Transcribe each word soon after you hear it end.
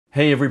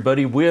Hey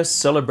everybody, we're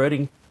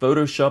celebrating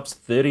Photoshop's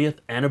 30th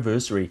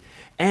anniversary.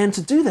 And to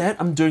do that,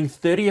 I'm doing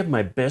 30 of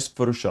my best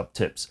Photoshop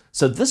tips.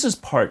 So this is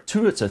part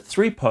 2, it's a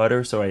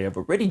 3-parter, so I have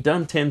already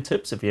done 10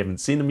 tips. If you haven't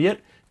seen them yet,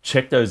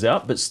 check those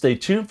out, but stay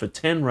tuned for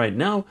 10 right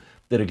now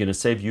that are gonna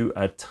save you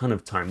a ton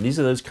of time. These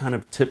are those kind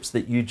of tips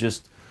that you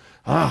just,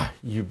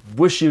 you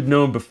wish you'd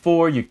known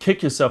before, you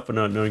kick yourself for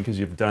not knowing because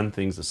you've done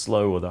things the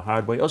slow or the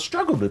hard way, or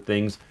struggled with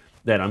things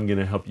that I'm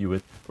gonna help you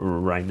with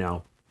right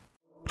now.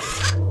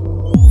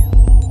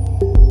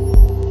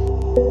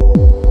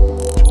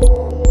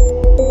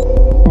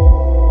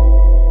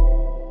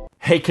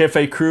 Hey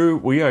Cafe crew,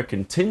 we are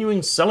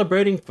continuing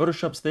celebrating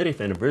Photoshop's 30th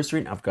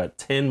anniversary, and I've got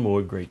 10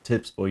 more great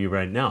tips for you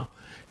right now.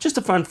 Just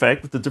a fun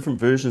fact with the different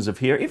versions of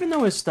here, even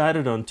though I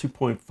started on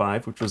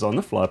 2.5, which was on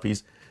the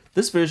floppies,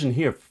 this version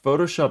here,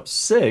 Photoshop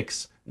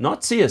 6,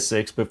 not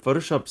CS6, but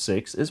Photoshop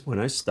 6 is when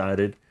I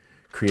started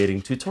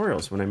creating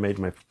tutorials, when I made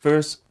my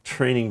first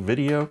training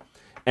video.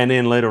 And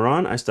then later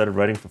on, I started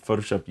writing for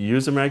Photoshop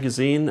User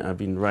Magazine. I've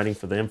been writing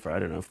for them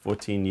for,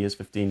 14 years,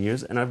 15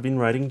 years, and I've been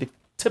writing the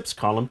tips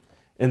column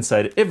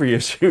inside every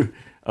issue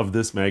of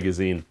this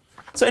magazine.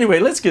 So anyway,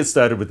 let's get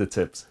started with the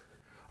tips.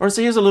 All right,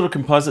 so here's a little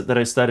composite that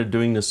I started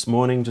doing this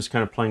morning, just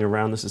kind of playing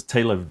around. This is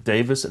Taylor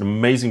Davis, an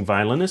amazing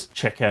violinist.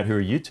 Check out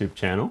her YouTube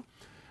channel,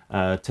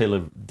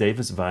 Taylor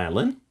Davis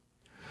Violin.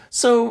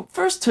 So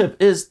first tip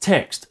is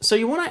text. So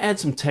you want to add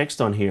some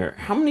text on here.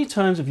 How many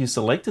times have you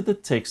selected the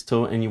text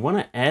tool and you want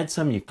to add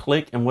some, you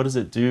click, and what does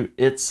it do?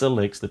 It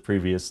selects the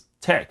previous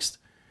text.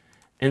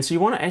 And so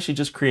you want to actually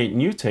just create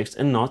new text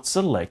and not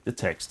select the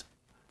text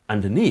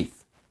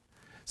underneath.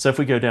 So if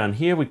we go down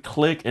here, we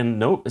click and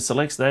nope, it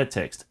selects that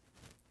text.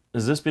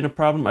 Has this been a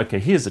problem? Okay,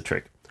 here's the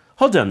trick.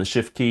 Hold down the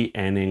Shift key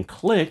and then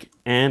click,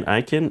 and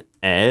I can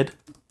add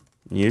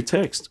new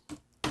text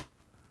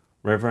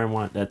wherever I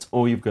want. That's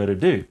all you've got to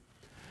do.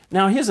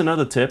 Now here's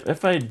another tip.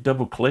 If I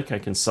double click, I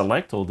can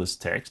select all this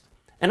text.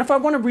 And if I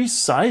want to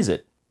resize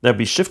it, that'd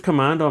be Shift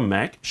Command on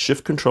Mac,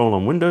 Shift Control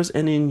on Windows,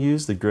 and then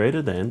use the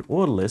greater than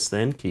or less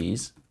than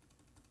keys,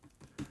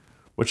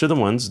 which are the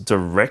ones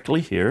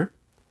directly here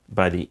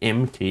by the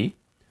M key,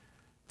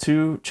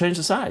 to change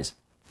the size.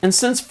 And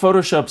since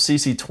Photoshop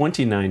CC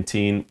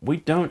 2019, we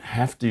don't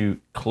have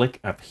to click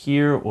up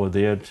here or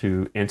there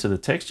to enter the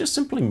text. Just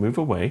simply move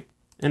away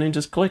and then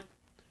just click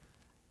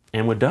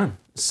and we're done.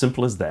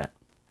 Simple as that.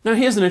 Now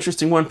here's an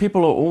interesting one.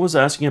 People are always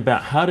asking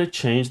about how to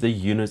change the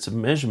units of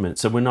measurement.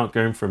 So we're not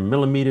going from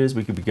millimeters,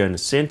 we could be going to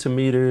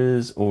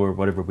centimeters or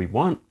whatever we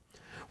want.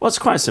 Well, it's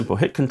quite simple.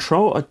 Hit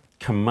Control or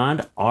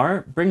Command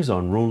R, brings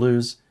on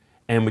rulers,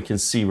 and we can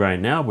see right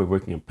now we're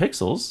working in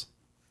pixels.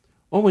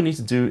 All we need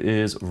to do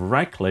is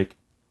right click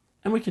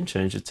and we can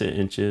change it to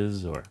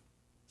inches or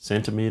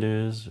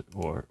centimeters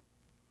or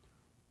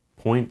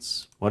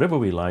points, whatever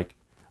we like.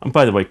 And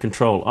by the way,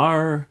 Control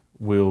R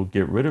will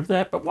get rid of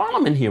that. But while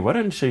I'm in here, why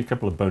don't I show you a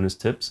couple of bonus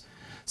tips?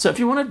 So if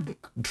you want to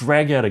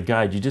drag out a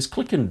guide, you just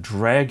click and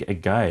drag a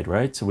guide,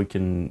 right? So we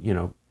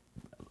can,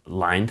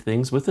 line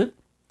things with it.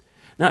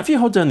 Now, if you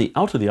hold down the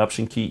Alt or the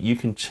Option key, you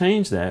can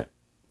change that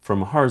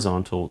from a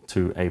horizontal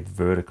to a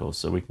vertical.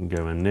 So we can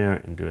go in there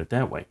and do it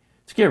that way.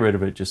 To get rid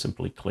of it, just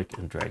simply click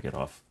and drag it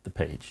off the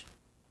page.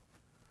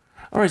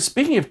 All right,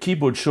 speaking of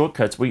keyboard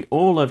shortcuts, we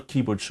all love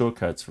keyboard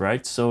shortcuts,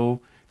 right? So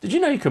did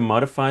you know you can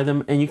modify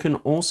them, and you can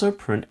also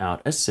print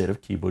out a set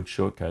of keyboard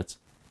shortcuts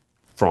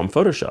from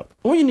Photoshop?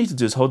 All you need to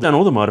do is hold down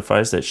all the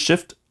modifiers, that's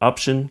Shift,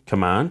 Option,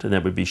 Command, and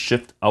that would be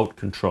Shift, Alt,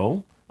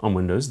 Control on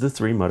Windows, the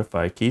 3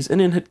 modifier keys,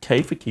 and then hit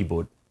K for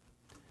keyboard.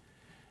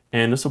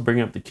 And this will bring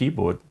up the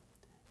keyboard.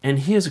 And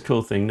here's a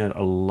cool thing that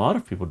a lot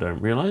of people don't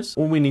realize.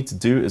 All we need to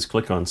do is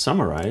click on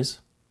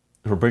Summarize.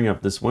 It'll bring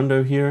up this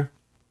window here,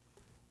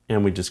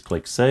 and we just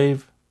click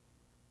Save.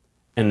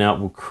 And now it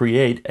will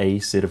create a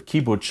set of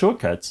keyboard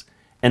shortcuts.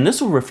 And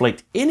this will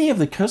reflect any of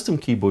the custom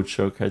keyboard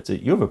shortcuts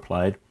that you've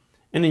applied.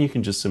 And then you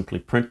can just simply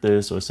print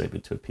this or save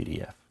it to a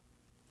PDF.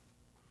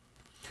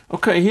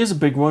 Okay, here's a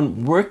big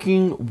one,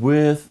 working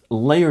with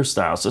layer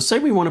style. So say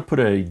we want to put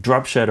a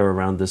drop shadow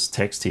around this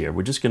text here.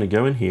 We're just going to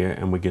go in here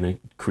and we're going to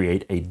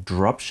create a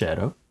drop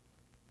shadow.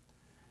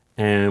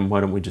 And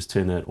why don't we just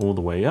turn that all the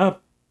way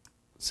up,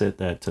 set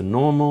that to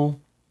normal,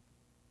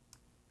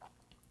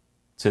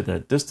 set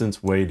that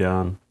distance way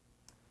down,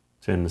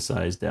 turn the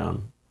size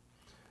down.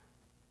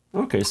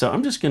 Okay, so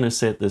I'm just going to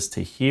set this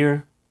to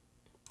here.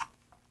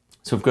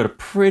 So we've got a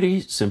pretty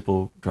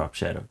simple drop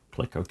shadow.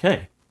 Click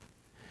OK.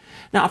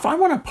 Now, if I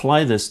want to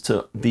apply this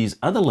to these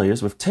other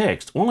layers with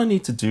text, all I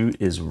need to do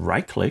is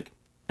right click,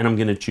 and I'm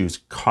going to choose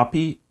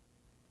Copy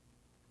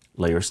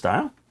Layer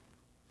Style.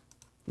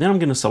 Then I'm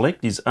going to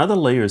select these other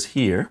layers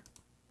here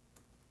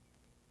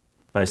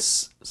by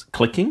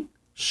clicking,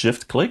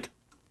 Shift click.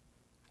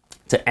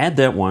 To add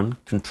that one,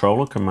 Control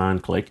or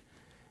Command click,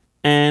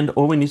 and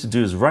all we need to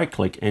do is right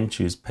click and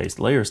choose Paste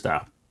Layer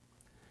Style.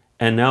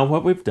 And now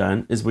what we've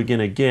done is we're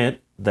going to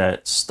get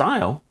that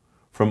style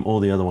from all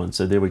the other ones.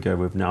 So there we go,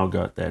 we've now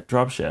got that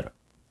drop shadow.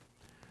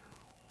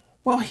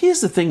 Well, here's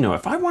the thing though,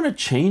 if I want to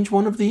change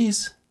one of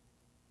these,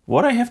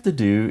 what I have to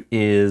do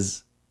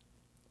is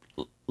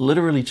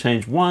literally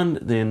change one,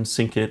 then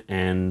sync it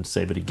and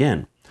save it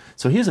again.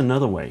 So here's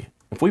another way.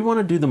 If we want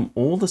to do them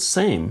all the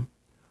same,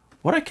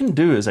 what I can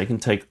do is I can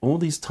take all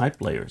these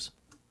type layers,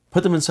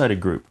 put them inside a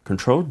group,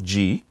 Control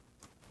G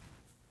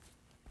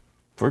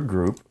for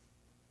group,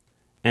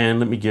 and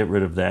let me get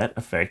rid of that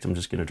effect. I'm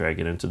just going to drag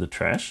it into the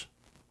trash.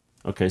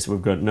 Okay, so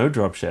we've got no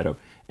drop shadow.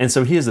 And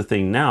so here's the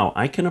thing. Now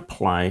I can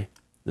apply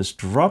this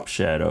drop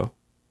shadow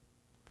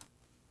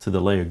to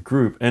the layer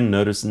group, and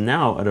notice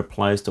now it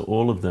applies to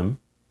all of them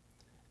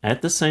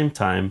at the same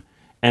time,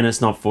 and it's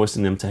not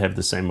forcing them to have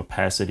the same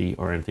opacity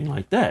or anything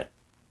like that.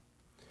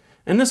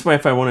 And this way,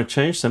 if I want to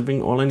change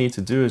something, all I need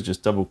to do is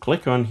just double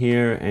click on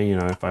here,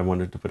 and if I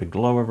wanted to put a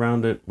glow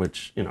around it,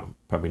 which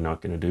probably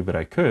not going to do, but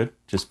I could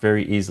just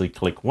very easily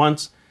click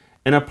once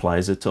and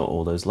applies it to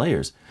all those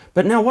layers.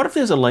 But now what if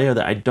there's a layer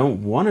that I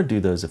don't want to do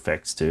those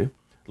effects to,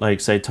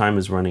 like say time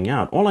is running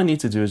out? All I need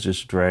to do is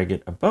just drag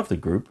it above the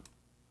group,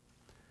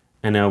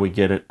 and now we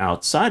get it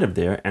outside of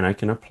there, and I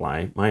can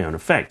apply my own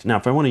effect. Now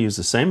if I want to use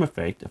the same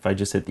effect, if I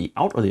just hit the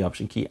Alt or the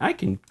Option key, I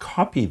can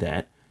copy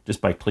that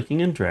just by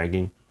clicking and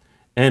dragging,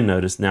 and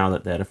notice now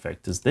that that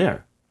effect is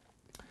there.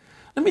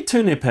 Let me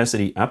turn the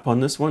opacity up on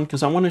this one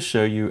because I want to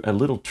show you a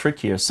little trick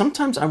here.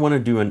 Sometimes I want to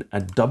do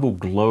a double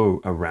glow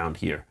around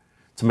here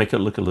to make it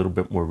look a little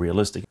bit more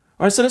realistic.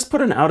 All right, so let's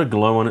put an outer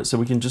glow on it, so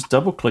we can just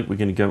double click. We're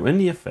going to go in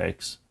the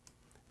effects,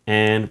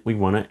 and we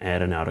want to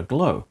add an outer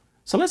glow.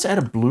 So let's add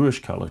a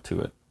bluish color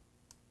to it.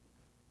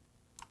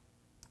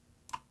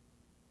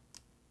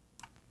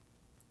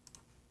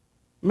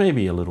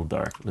 Maybe a little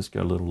dark. Let's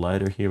go a little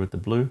lighter here with the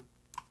blue.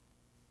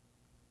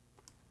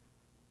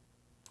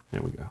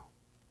 There we go.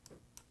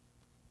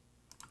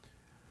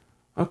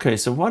 Okay,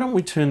 so why don't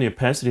we turn the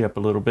opacity up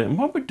a little bit? And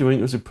what we're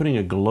doing is we're putting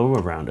a glow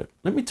around it.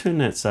 Let me turn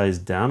that size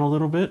down a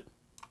little bit.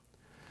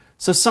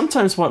 So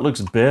sometimes what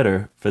looks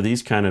better for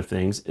these kind of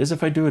things is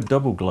if I do a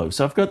double glow.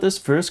 So I've got this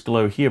first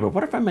glow here, but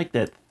what if I make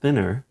that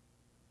thinner?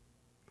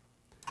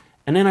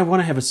 And then I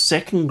want to have a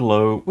second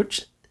glow,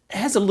 which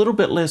has a little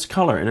bit less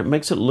color, and it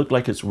makes it look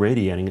like it's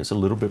radiating. It's a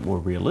little bit more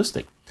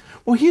realistic.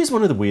 Well, here's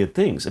one of the weird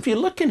things. If you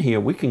look in here,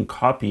 we can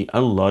copy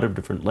a lot of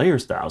different layer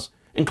styles,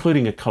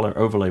 including a color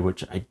overlay,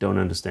 which I don't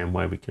understand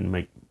why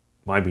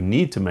we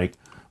need to make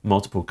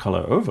multiple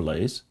color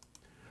overlays.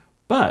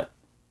 But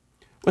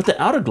with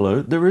the outer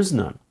glow, there is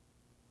none.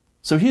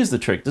 So here's the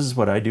trick. This is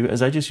what I do,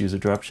 is I just use a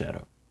drop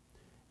shadow.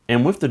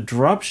 And with the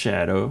drop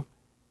shadow,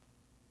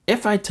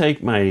 if I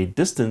take my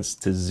distance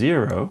to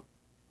 0,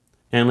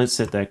 and let's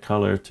set that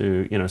color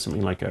to,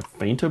 something like a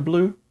fainter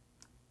blue,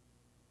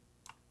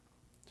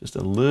 just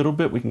a little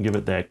bit, we can give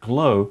it that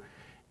glow.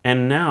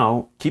 And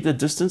now keep the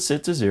distance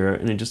set to 0,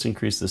 and then just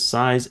increase the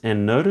size.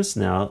 And notice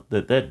now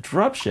that that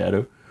drop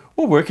shadow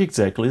will work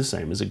exactly the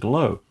same as a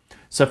glow.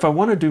 So if I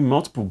want to do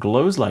multiple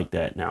glows like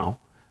that now,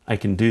 I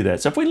can do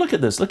that. So if we look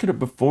at this, look at it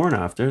before and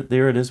after.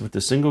 There it is with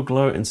the single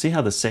glow, and see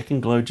how the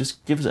second glow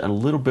just gives it a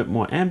little bit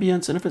more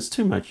ambience. And if it's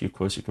too much, of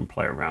course, you can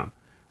play around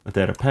with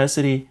that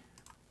opacity,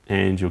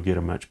 and you'll get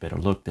a much better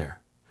look there.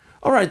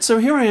 All right, so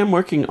here I am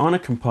working on a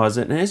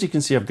composite, and as you can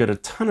see, I've got a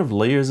ton of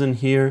layers in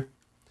here,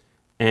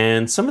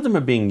 and some of them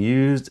are being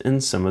used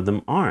and some of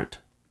them aren't.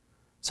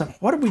 So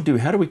what do we do?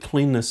 How do we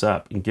clean this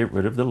up and get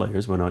rid of the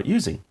layers we're not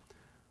using?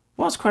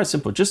 Well, it's quite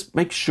simple. Just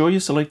make sure you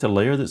select a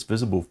layer that's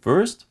visible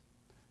first.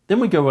 Then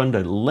we go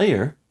under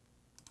Layer,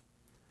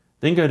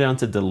 then go down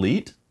to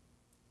Delete,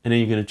 and then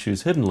you're going to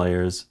choose Hidden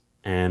Layers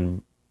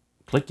and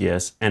click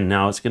Yes, and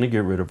now it's going to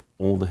get rid of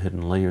all the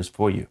hidden layers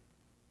for you.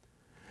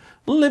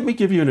 Let me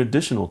give you an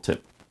additional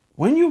tip.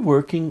 When you're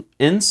working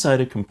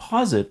inside a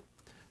composite,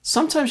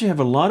 sometimes you have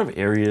a lot of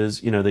areas,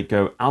 that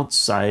go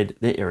outside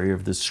the area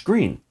of the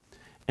screen.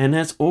 And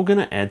that's all going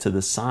to add to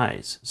the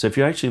size. So if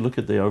you actually look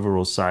at the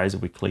overall size,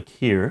 if we click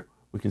here,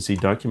 we can see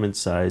document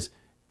size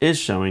is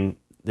showing.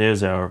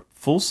 There's our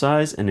full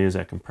size, and there's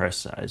our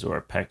compressed size, or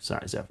our packed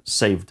size, our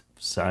saved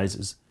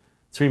sizes.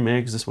 3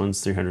 megs, this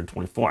one's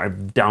 324. I've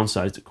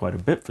downsized it quite a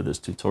bit for this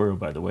tutorial,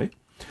 by the way.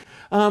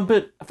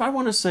 But if I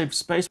want to save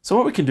space, so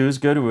what we can do is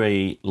go to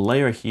a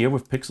layer here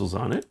with pixels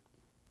on it.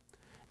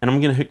 And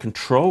I'm going to hit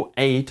Control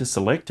A to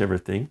select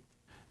everything.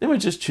 Then we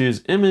just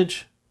choose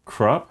Image,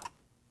 Crop.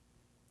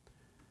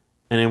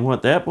 And then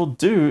what that will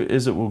do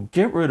is it will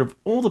get rid of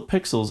all the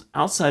pixels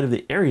outside of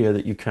the area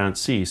that you can't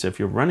see. So if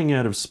you're running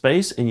out of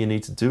space and you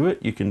need to do it,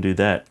 you can do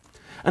that.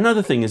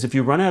 Another thing is if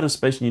you run out of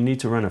space and you need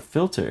to run a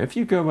filter, if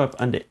you go up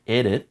under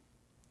Edit,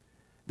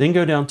 then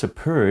go down to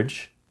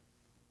Purge,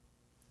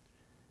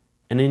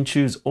 and then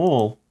choose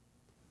All,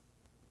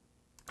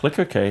 click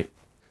OK.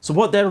 So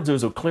what that'll do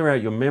is it'll clear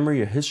out your memory,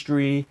 your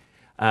history,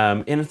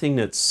 anything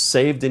that's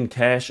saved in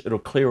cache. It'll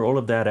clear all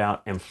of that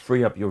out and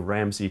free up your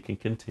RAM so you can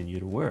continue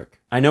to work.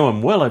 I know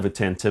I'm well over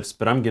 10 tips,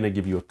 but I'm going to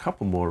give you a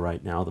couple more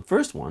right now. The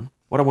first one,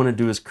 what I want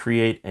to do is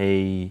create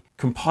a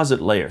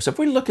composite layer. So if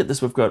we look at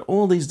this, we've got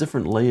all these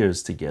different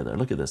layers together.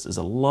 Look at this. There's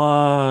a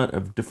lot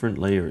of different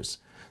layers.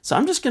 So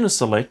I'm just going to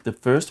select the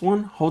first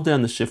one, hold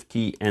down the Shift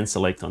key, and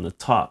select on the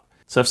top.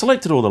 So I've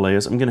selected all the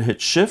layers. I'm going to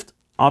hit Shift,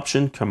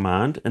 Option,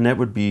 Command, and that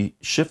would be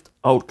Shift,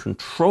 Alt,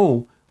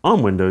 Control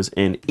on Windows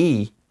and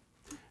E.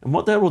 And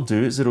what that will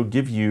do is it'll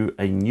give you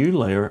a new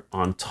layer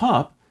on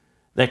top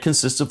that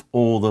consists of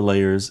all the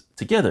layers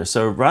together.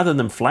 So rather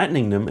than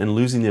flattening them and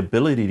losing the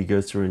ability to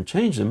go through and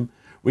change them,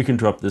 we can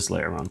drop this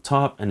layer on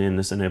top, and then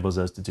this enables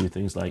us to do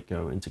things like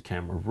go into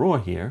Camera Raw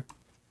here.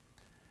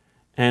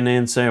 And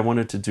then say I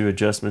wanted to do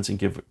adjustments and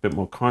give a bit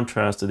more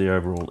contrast to the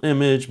overall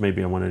image.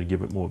 Maybe I wanted to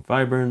give it more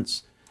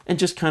vibrance and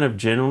just kind of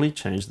generally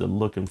change the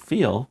look and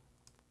feel,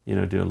 you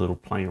know, do a little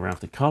playing around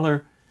with the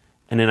color.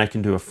 And then I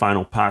can do a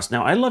final pass.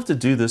 Now I love to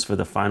do this for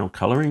the final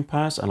coloring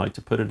pass. I like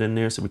to put it in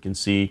there so we can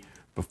see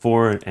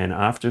before and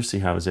after, see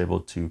how I was able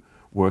to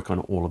work on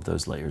all of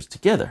those layers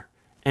together.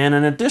 And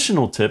an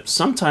additional tip,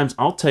 sometimes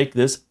I'll take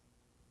this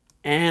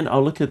and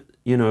I'll look at,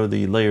 you know,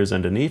 the layers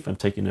underneath. I'm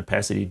taking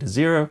opacity to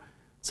 0.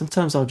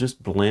 Sometimes I'll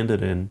just blend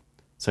it in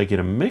so I get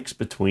a mix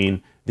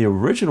between the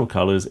original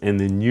colors and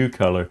the new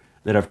color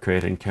that I've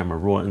created in Camera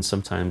Raw. And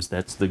sometimes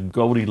that's the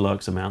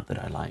Goldilocks amount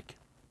that I like.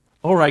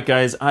 All right,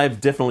 guys, I've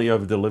definitely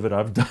over-delivered.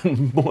 I've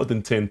done more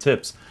than 10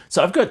 tips.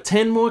 So I've got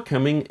 10 more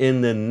coming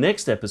in the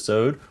next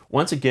episode.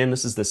 Once again,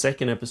 this is the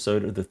second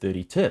episode of the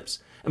 30 tips.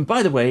 And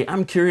by the way,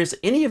 I'm curious,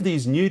 any of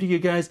these new to you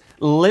guys?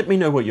 Let me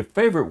know what your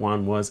favorite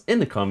one was in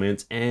the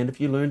comments and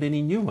if you learned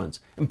any new ones.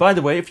 And by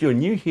the way, if you're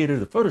new here to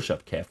the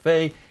Photoshop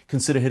Cafe,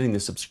 consider hitting the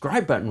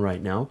subscribe button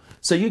right now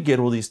so you get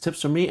all these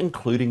tips from me,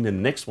 including the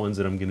next ones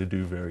that I'm going to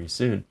do very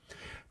soon.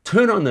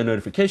 Turn on the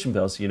notification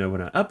bell so you know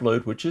when I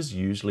upload, which is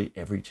usually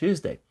every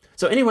Tuesday.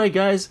 So anyway,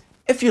 guys,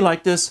 if you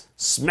like this,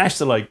 smash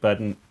the like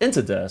button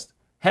into dust.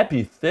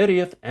 Happy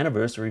 30th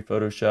anniversary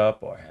Photoshop,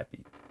 or happy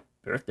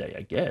birthday,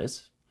 I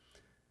guess.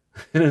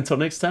 And until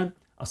next time,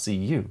 I'll see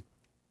you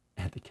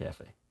at the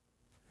cafe.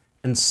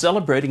 And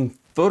celebrating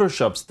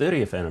Photoshop's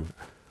 30th anniversary.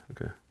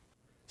 Okay.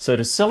 So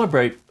to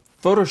celebrate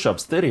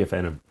Photoshop's 30th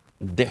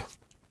anniversary.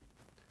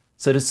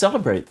 So to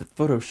celebrate the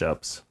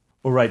Photoshop's,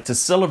 all right, to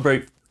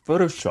celebrate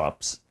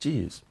Photoshop's,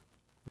 geez.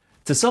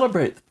 To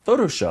celebrate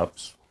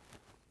Photoshop's,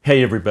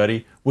 hey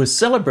everybody, we're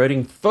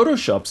celebrating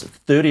Photoshop's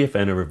 30th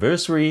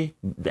anniversary,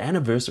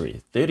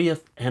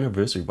 30th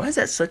anniversary. Why is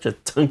that such a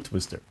tongue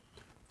twister?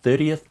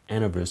 30th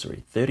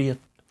anniversary,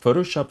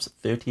 Photoshop's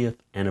 30th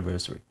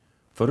anniversary.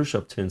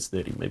 Photoshop turns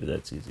 30, maybe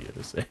that's easier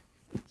to say.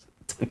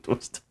 Tongue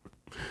twister.